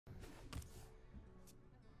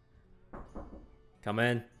Come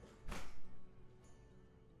in.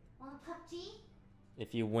 Want PUBG?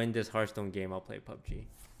 If you win this Hearthstone game, I'll play PUBG.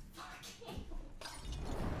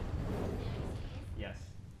 Yes.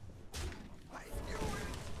 Can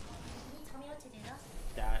you tell me what to do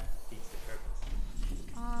though? That beats the purpose.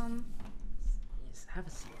 Yes, have a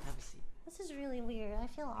seat. Have a seat. This is really weird. I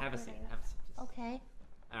feel awkward. Have a seat. Have a seat. Okay.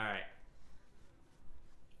 All right.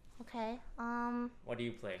 Okay. What do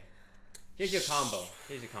you play? Here's your combo.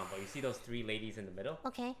 Here's your combo. You see those three ladies in the middle?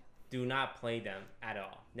 Okay. Do not play them at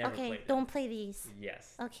all. Never play them. Okay, don't play these.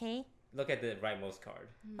 Yes. Okay. Look at the rightmost card.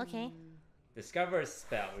 Okay. Discover a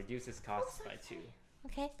spell. Reduces costs by 2.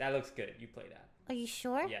 Okay. That looks good. You play that. Are you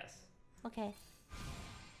sure? Yes. Okay.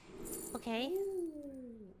 Okay.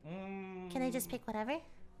 Can I just pick whatever?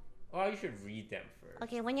 Oh, you should read them first.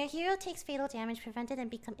 Okay, when your hero takes fatal damage, prevent it and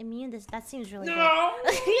become immune. That seems really No!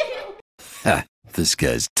 good. Ha! This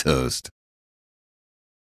guy's toast.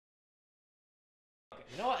 Okay,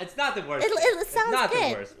 you know what? It's not the worst. It sounds it's not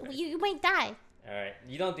good. The worst thing. You might die. Alright,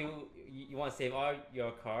 you don't do. You want to save all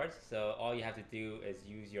your cards, so all you have to do is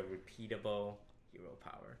use your repeatable hero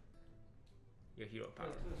power. Your hero power.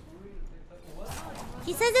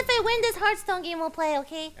 He says if I win this Hearthstone game, we'll play,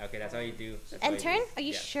 okay? Okay, that's all you do. That's End all turn? do. Are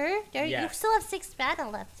you Yes. sure? You Yes. still have 6 mana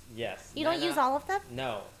left. Yes. You don't use all of them?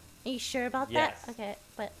 No. Are you sure about Yes. that? Okay,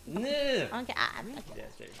 but... No. Okay, okay.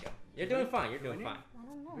 Yes, there you go. You're doing fine. You're doing fine. I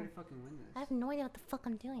don't know. How do you fucking win this? I have no idea what the fuck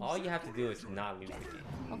I'm doing. All you have to do is not lose the game.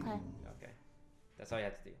 Okay. Okay. That's all you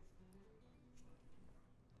have to do.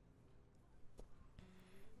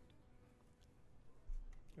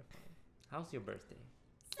 You're fine. How's your birthday?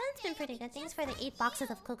 That's been pretty good. Thanks for the 8 boxes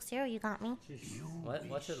of Coke Zero you got me.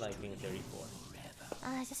 What's it like being 34?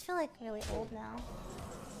 I just feel like really old now.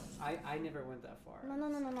 I never went that far.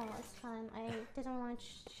 No. It's fine. I didn't want to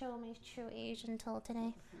show my true age until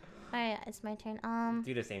today. Alright, it's my turn.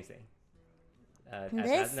 Do the same thing.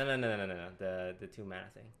 This? No. The 2 mana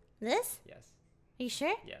thing. This? Yes. Are you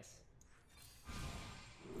sure? Yes.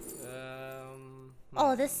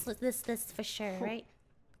 Oh, this for sure, right?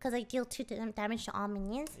 Because I deal 2 damage to all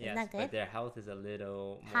minions. Yes, Isn't that good? but their health is a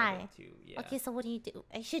little more high. than 2. Yeah. Okay, so what do you do?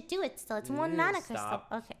 I should do it still. It's 1 mana crystal. Stop.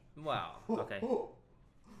 Okay. Wow. Okay.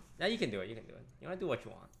 Now you can do it. You can do it. You want to do what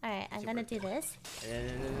you want. Alright, I'm gonna do this. No.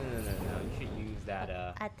 You should use that.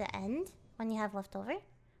 At the end, when you have leftover.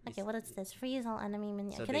 Okay, what is this? Freeze all enemy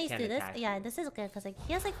minions. So Can they I just can't do this? attack Yeah, you. this is good because like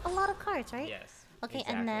he has like a lot of cards, right? Yes. Okay,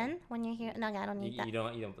 exactly. and then when you're here, no, I don't need that. You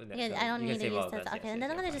don't. Yeah, I don't need to use this. Okay, and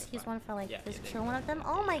then I'm gonna just use one for like just kill one of them.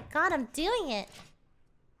 Oh my god, I'm doing it!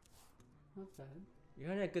 What's that?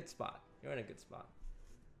 You're in a good spot. You're in a good spot.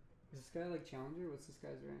 Is this guy like challenger? What's this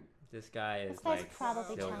guy's rank? This guy is This guy's like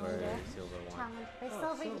probably silver challenger. 1. Challenge. By Oh,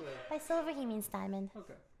 silver, silver. by silver he means diamond.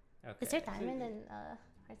 Okay. Okay. Is there diamond in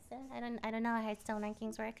Hearthstone? I don't know how Hearthstone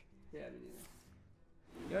rankings work. Yeah, me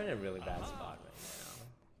neither. You're in a really bad spot right now.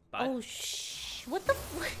 But Oh shh! What the?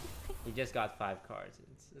 he just got 5 cards.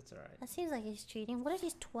 It's alright. That seems like he's cheating. What are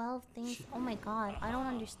these 12 things? Oh my god, I don't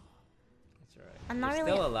understand. It's alright. I'm not You're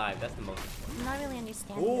really- still alive. That's the most important. I'm not really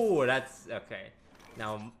understanding. Oh, that's okay.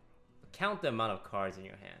 Now count the amount of cards in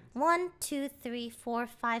your hand. 1, 2, 3, 4,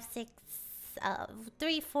 5, 6,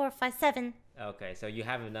 3, 4, 5, 7. Okay, so you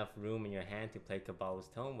have enough room in your hand to play Kabbalah's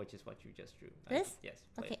Tome, which is what you just drew. This? Yes.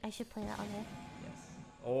 Play Okay, it. I should play that. Okay. Yes.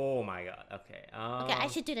 Oh my god. Okay. Okay, I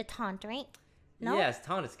should do the taunt, right? No. Yes,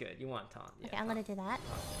 taunt is good. You want taunt. Yeah, Okay, I'm taunt. gonna do that.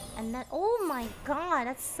 And then, oh my god,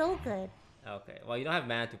 that's so good. Okay. Well, you don't have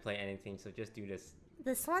mana to play anything, so just do this.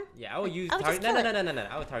 This one? Yeah, I will use I would target. just No. kill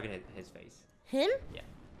I would target his face. Him? Yeah.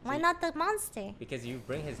 Why So not the monster? Because you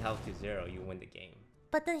bring his health to 0, you win the game.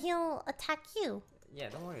 But then he'll attack you. Yeah,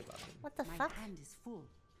 don't worry about it. What the My fuck? hand is full.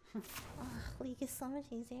 Ugh, League is so much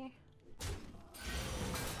easier.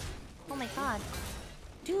 Oh my god.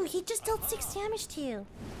 Dude, he just dealt 6 damage to you. You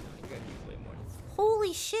gotta do way more.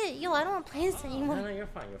 Holy shit. Yo, I don't want to play this anymore. No, you're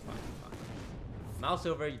fine. You're fine. You're fine. Mouse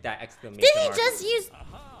over that exclamation Did he mark. just use...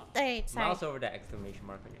 Alright, sorry. Mouse over that exclamation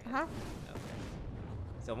mark on your head. Uh-huh. Okay.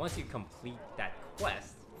 So once you complete that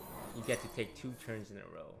quest, you get to take 2 turns in a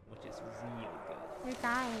row, which is really good. You're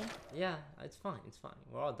dying. Yeah, it's fine. It's fine.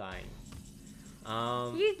 We're all dying.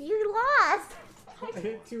 You lost! I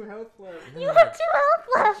had 2 health left. You have 2 health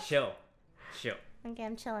left! Chill. Okay,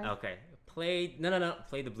 I'm chilling. Okay. Play. No.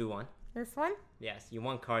 Play the blue one. This one? Yes, you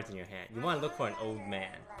want cards in your hand. You want to look for an old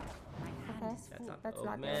man. Okay. That's not That's the old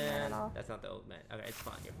not the old man man. at all. That's not the old man. Okay, it's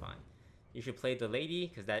fine. You're fine. You should play the lady,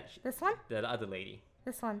 because This one? the other lady.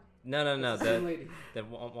 This one. No. Same lady. The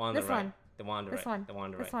one on This the right. one. The one on the This right. one. The one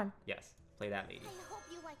on the This right. one. Yes. Play that lady.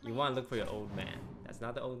 You want to look for your old man. That's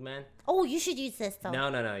not the old man. Oh, you should use this though. No.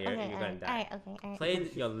 You're Okay, gonna die. alright, okay, alright. Play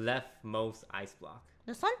your leftmost ice block.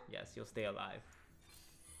 This one? Yes, you'll stay alive.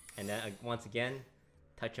 And then once again,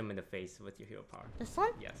 touch him in the face with your hero power. This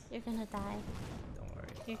one? Yes. You're gonna die. Don't worry.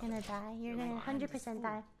 You're gonna die. You're gonna 100%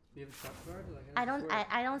 die. Do you have a trap card? Like, I don't.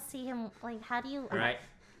 I don't see him. Like, how do you? All right.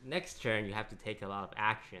 Next turn, you have to take a lot of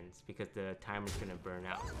actions because the timer's gonna burn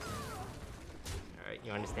out. All right.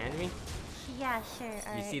 You understand me? Yeah, sure.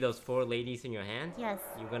 All You right. see those 4 ladies in your hand? Yes.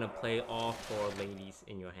 You're gonna play all 4 ladies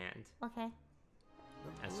in your hand. Okay.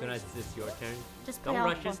 As soon as it's your turn, Just play don't all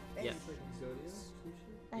rush it. four. Yeah. It's like Exodia,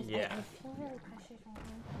 some shit. Yeah. I feel really pressured right now.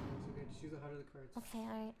 It's okay, just use the heart of the cards. Okay.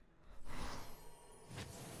 All right.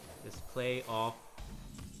 Just play all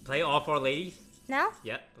 4 ladies. Now.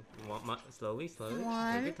 Yep. Slowly.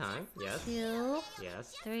 One, Take your time. Yes. 2,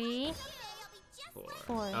 Yes. 3, 4.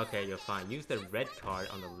 4. Okay, you're fine. Use the red card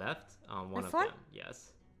on the left on one This of one? them.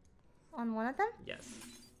 Yes. On one of them. Yes.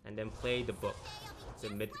 And then play the book. The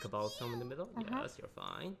mid cabal tome in the middle. Uh-huh. Yes, you're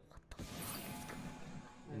fine. I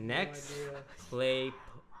have no Next, idea. play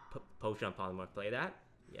Potion of Polymorph. Play that.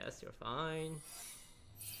 Yes, you're fine.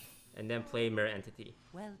 And then play Mirror Entity.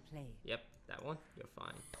 Well played. Yep, that one. You're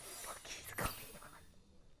fine.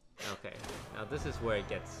 Okay, now this is where it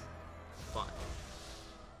gets fun.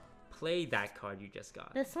 Play that card you just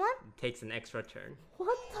got. This one. It takes an extra turn.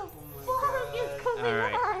 What the fuck is going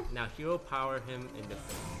Alright, on? now hero power him in the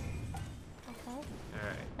face. Okay.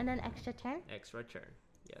 Alright, And then extra turn. extra turn.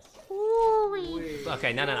 Yes. Holy. Wait.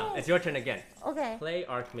 Okay, no. It's your turn again. Okay. Play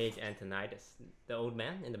Archmage Antonidas. The old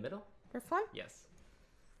man in the middle? This one. Yes.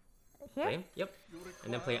 Here. Play him? Yep.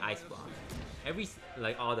 And then play Ice Block.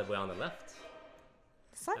 Like all the way on the left.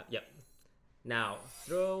 This one. Yep. Now,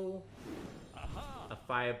 throw a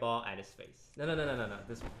fireball at his face. No.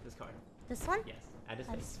 This card. This one. Yes, at his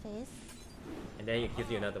At face. his face. And then it gives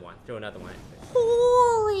you another one. Throw another one at his face.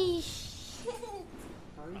 Holy shit.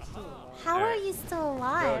 How are you still alive? How are Alright. you still Throw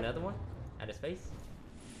alive? another one at his face.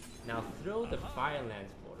 Now throw the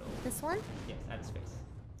Firelands portal. This one. Yes, at his face.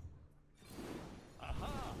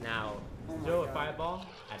 Now Oh my throw a God. fireball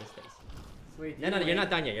at his face. Wait, No, you're not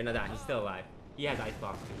done yet. You're not done. He's still alive. He has ice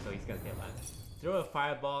blocks too, so he's gonna stay alive. Throw a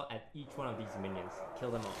fireball at each one of these minions.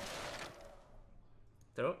 Kill them all.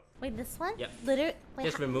 Throw. Wait, this one. Yep. Literally. Wait,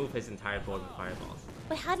 Just remove his entire board with fireballs.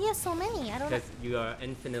 wait, how do you have so many? I don't know. Because you are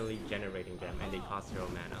infinitely generating them and they cost 0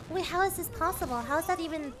 mana. Wait, how is this possible? How is that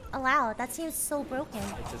even allowed? That seems so broken.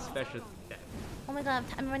 It's a special deck. Oh my god,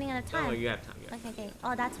 I'm running out of No, time. you have time. You have time. Okay.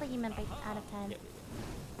 Oh, that's what you meant by out of time. Yep.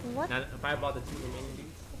 What? Now fireball the 2 remaining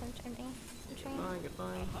dudes. I'm trying. Fine, you're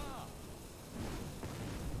fine.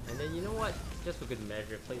 And then you know what? Just for good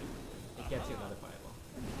measure, play. It gets you another fireball.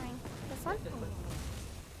 I'm trying. This one? Just play.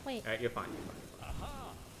 Wait. Alright, you're fine.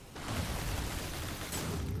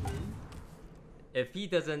 If he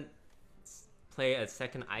doesn't play a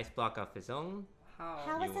second ice block of his own,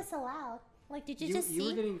 How is this allowed? Like, did you, You- just you were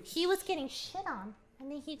see? getting- He was getting shit on,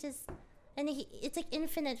 and then he just, and then it's like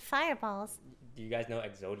infinite fireballs. do you guys know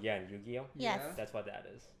Exodia and Yu-Gi-Oh? Yes. Yeah. That's what that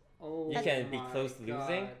is. Oh, You can be my close to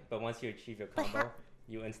losing, God. but once you achieve your But combo, how-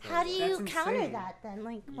 you instantly How do win. you That's counter insane. that then?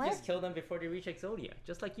 Like, You what? just kill them before they reach Exodia,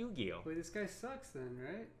 just like Yu-Gi-Oh. Wait, this guy sucks then,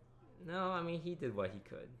 right? No, I mean he did what he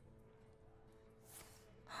could.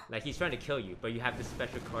 Like he's trying to kill you, but you have this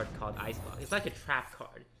special card called Ice Block. It's like a trap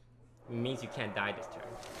card. It means you can't die this turn.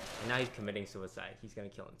 And now he's committing suicide. He's gonna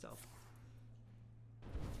kill himself.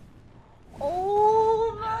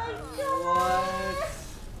 Oh my god! What?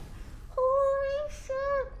 Holy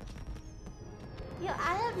shit! Yo,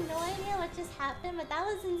 I have no idea what just happened, but that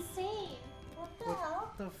was insane. What the hell?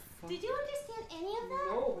 What the fuck? Did you understand any of that?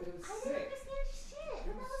 No, but it was I didn't sick. understand shit,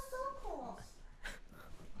 but that was so cool.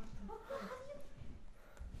 What the hell?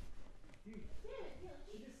 Dude, Dude,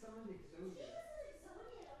 she just summoned Exodia.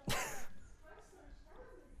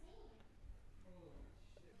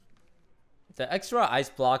 The extra ice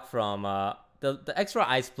block from the extra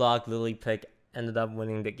ice block Lilypichu ended up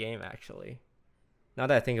winning the game actually. Now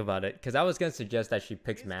that I think about it, because I was gonna suggest that she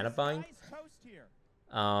picks Mana Bind.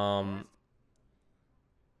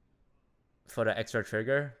 For the extra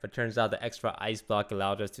trigger, but turns out the extra ice block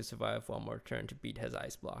allowed us to survive one more turn to beat his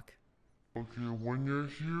ice block. Okay, when your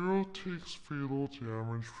hero takes fatal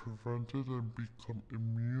damage prevented and become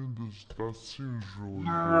immune, that seems really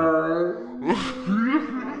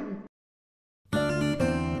good.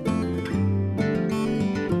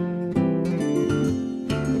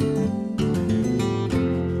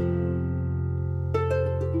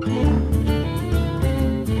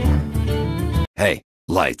 Hey,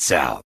 lights out.